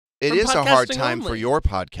It is a hard time only. for your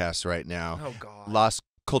podcast right now. Oh, God. Las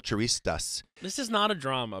Culturistas. This is not a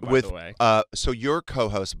drama, by the way. So your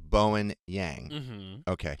co-host, Bowen Yang.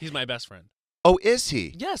 Mm-hmm. Okay. He's my best friend. Oh, is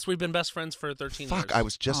he? Yes, we've been best friends for 13 years. Fuck, I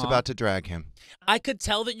was just about to drag him. I could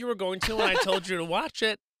tell that you were going to when I told you to watch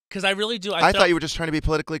it, because I really do. I thought you were just trying to be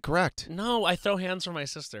politically correct. No, I throw hands for my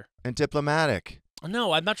sister. And diplomatic.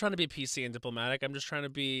 No, I'm not trying to be PC and diplomatic. I'm just trying to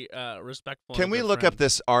be respectful. Can we look up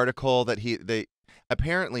this article that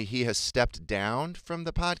apparently he has stepped down from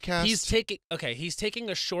the podcast? He's taking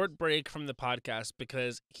a short break from the podcast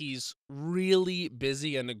because he's really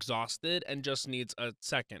busy and exhausted and just needs a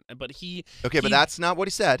second. But but that's not what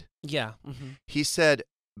he said. Yeah. Mm-hmm. He said,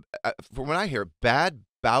 from what I hear, bad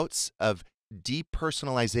bouts of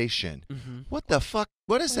depersonalization. Mm-hmm. What the fuck?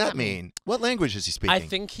 What does that mean? What language is he speaking? I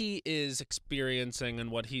think he is experiencing,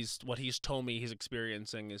 and what he's told me he's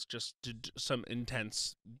experiencing is just some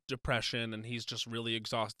intense depression, and he's just really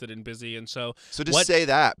exhausted and busy, and so. So just say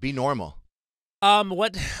that. Be normal.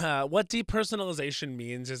 What depersonalization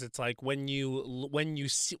means is it's like when you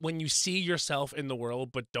see yourself in the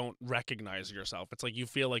world but don't recognize yourself. It's like you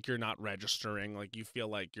feel like you're not registering, like you feel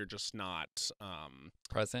like you're just not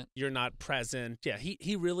present. You're not present. Yeah,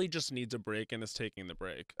 he really just needs a break and is taking the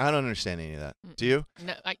break. I don't understand any of that. Do you?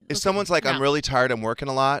 No. If someone's like, I'm really tired, I'm working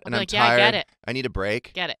a lot, and I'm tired, yeah, I get it. I need a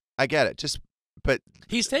break. Get it. I get it. But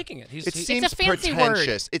he's taking it. It seems it's a fancy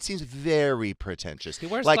pretentious. word. It seems very pretentious. He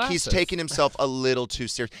wears like glasses. He's taking himself a little too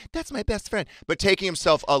serious. That's my best friend. But taking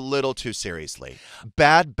himself a little too seriously.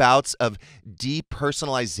 Bad bouts of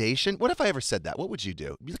depersonalization. What if I ever said that? What would you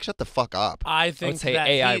do? You'd like, shut the fuck up. I think say that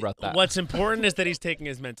AI wrote that. What's important is that he's taking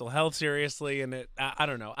his mental health seriously, and I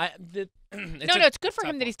don't know. It's good for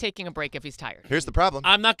him that he's taking a break if he's tired. Here's the problem.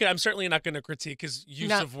 I'm certainly not going to critique his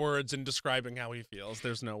use of words in describing how he feels.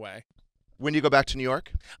 There's no way. When do you go back to New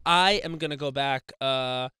York? I am going to go back.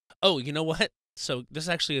 You know what? So this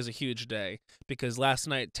actually is a huge day because last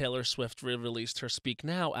night Taylor Swift released her Speak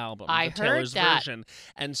Now album, Taylor's version.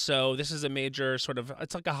 And so this is a major it's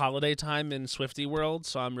like a holiday time in Swiftie world.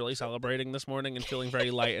 So I'm really celebrating this morning and feeling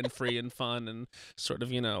very light and free and fun and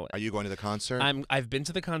Are you going to the concert? I've been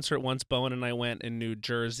to the concert once. Bowen and I went in New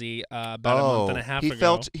Jersey about a month and a half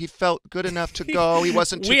ago. He felt good enough to go. He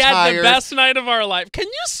wasn't too we tired. had the best night of our life. Can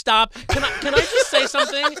you stop? Can I just say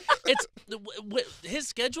something? His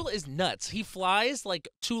schedule is nuts. He flies like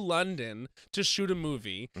to London to shoot a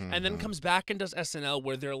movie and then comes back and does SNL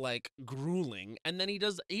where they're like grueling, and then he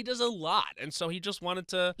does a lot, and so he just wanted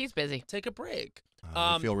to he's busy take a break.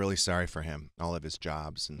 I feel really sorry for him, all of his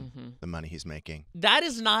jobs and the money he's making. That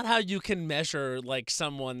is not how you can measure like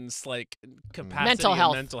someone's like capacity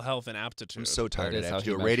mental health and aptitude. I'm so tired. I have to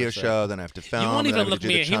do a radio show, then I have to film. You won't even look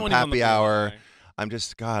me. He won't happy hour. I'm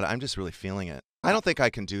just really feeling it. I don't think I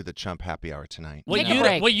can do the Chump happy hour tonight. What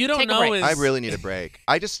you don't know is I really need a break.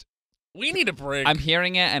 We need a break. I'm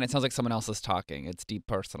hearing it, and it sounds like someone else is talking. It's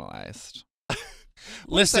depersonalized.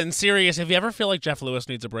 Listen, Sirius, if you ever feel like Jeff Lewis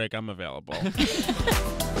needs a break, I'm available.